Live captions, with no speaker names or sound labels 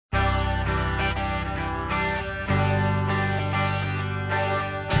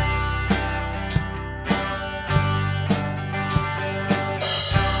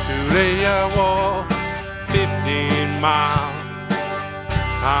Today I walked 15 miles.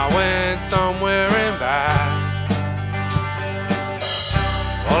 I went somewhere and back.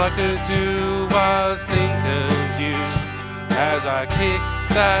 All I could do was think of you as I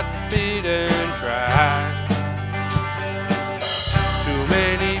kicked that beaten track. Too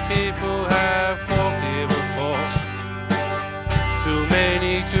many people have walked here before, too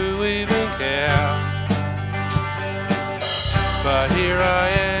many to even care. But here I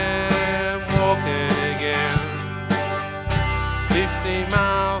am walking again, 15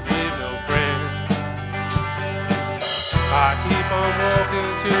 miles with no friend. I keep on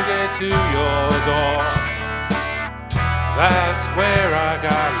walking to get to your door. That's where I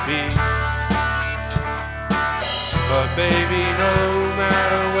gotta be. But baby, no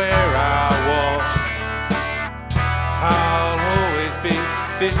matter where I walk, I'll always be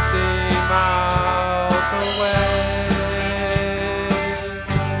 15 miles away.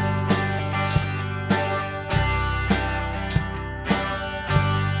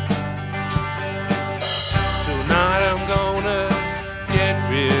 Tonight I'm gonna get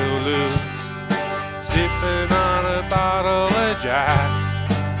real loose, sipping on a bottle of Jack.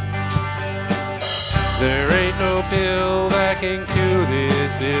 There ain't no pill that can cure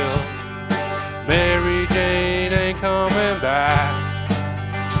this ill. Mary Jane ain't coming back.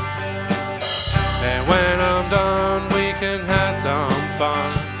 And when I'm done, we can have some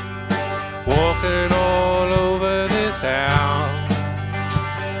fun, walking all over this town.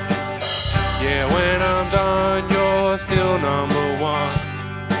 Yeah, when I'm done, you're still number one.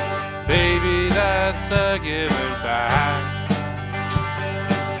 Baby, that's a given fact.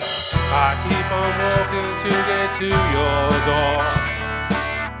 I keep on walking to get to your door.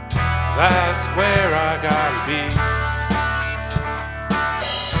 That's where I gotta be.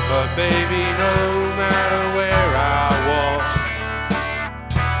 But baby, no matter where I walk,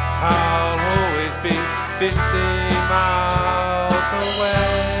 I'll always be 15 miles away.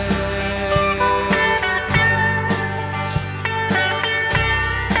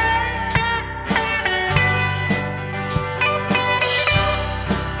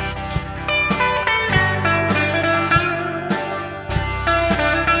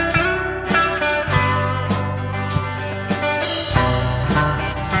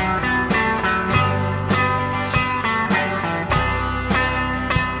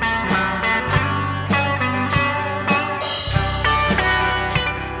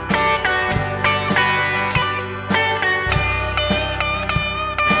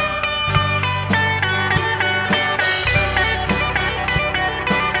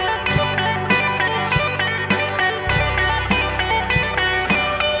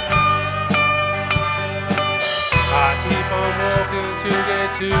 I keep on walking to get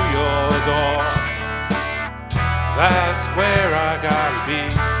to your door. That's where I gotta be.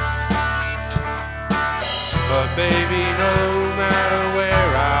 But baby, no matter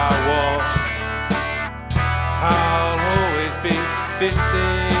where I walk, I'll always be 15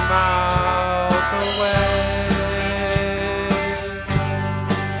 miles away.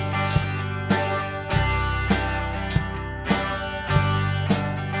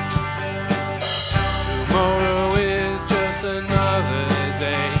 Tomorrow is just another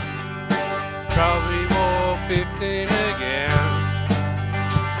day, probably walk 15 again.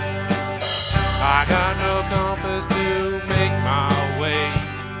 I got no compass to make my way,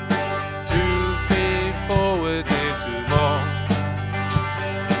 2 feet forward then 2 more.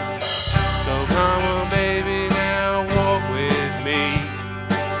 So come on baby, now walk with me,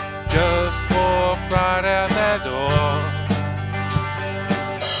 just walk right out that door.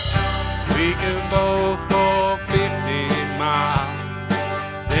 We can both walk 15 miles,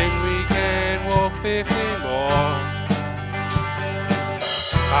 then we can walk 15 more.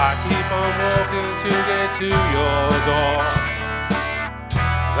 I keep on walking to get to your door.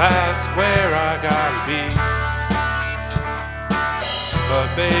 That's where I gotta be. But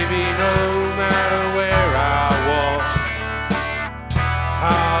baby, no matter where I walk,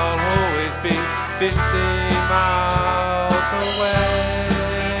 I'll always be 15 miles away.